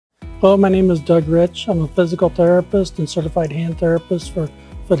Hello, my name is Doug Rich. I'm a physical therapist and certified hand therapist for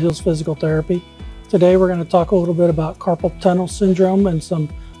Foothills Physical Therapy. Today we're going to talk a little bit about carpal tunnel syndrome and some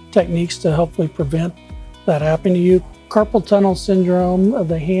techniques to hopefully prevent that happening to you. Carpal tunnel syndrome of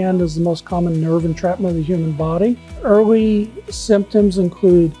the hand is the most common nerve entrapment of the human body. Early symptoms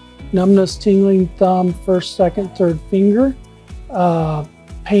include numbness, tingling, thumb, first, second, third finger,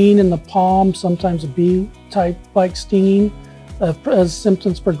 pain in the palm, sometimes a bee-type like stinging. As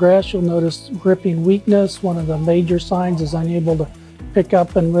symptoms progress, you'll notice gripping weakness. One of the major signs is unable to pick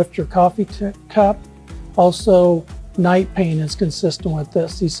up and lift your coffee cup. Also, night pain is consistent with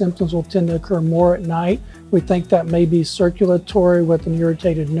this. These symptoms will tend to occur more at night. We think that may be circulatory with an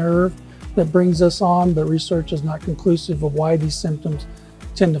irritated nerve that brings this on, but research is not conclusive of why these symptoms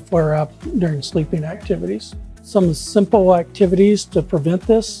tend to flare up during sleeping activities. Some simple activities to prevent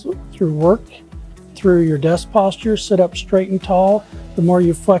this through work. Through your desk posture, sit up straight and tall. The more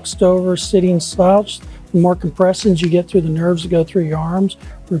you flexed over, sitting slouched, the more compressions you get through the nerves that go through your arms.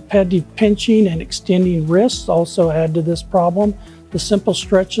 Repetitive pinching and extending wrists also add to this problem. The simple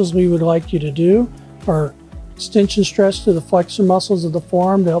stretches we would like you to do are extension stretch to the flexor muscles of the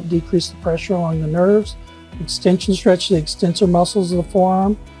forearm to help decrease the pressure along the nerves, extension stretch to the extensor muscles of the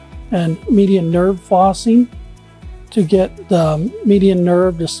forearm, and median nerve flossing to get the median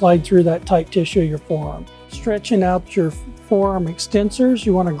nerve to slide through that tight tissue of your forearm. Stretching out your forearm extensors,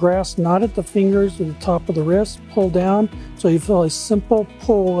 you want to grasp not at the fingers or the top of the wrist, pull down so you feel a simple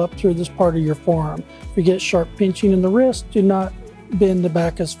pull up through this part of your forearm. If you get sharp pinching in the wrist, do not bend the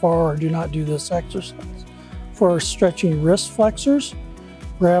back as far or do not do this exercise. For stretching wrist flexors,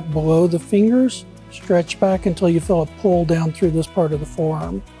 grab below the fingers, stretch back until you feel a pull down through this part of the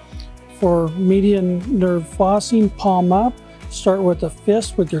forearm. For median nerve flossing, palm up, start with a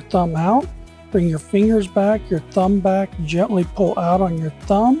fist with your thumb out. Bring your fingers back, your thumb back, gently pull out on your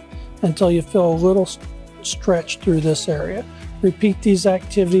thumb until you feel a little stretch through this area. Repeat these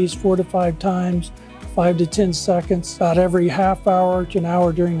activities 4 to 5 times, 5 to 10 seconds. About every half hour to an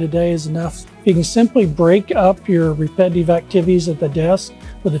hour during the day is enough. You can simply break up your repetitive activities at the desk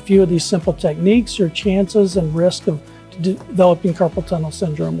with a few of these simple techniques. Your chances and risk of developing carpal tunnel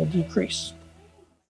syndrome will decrease.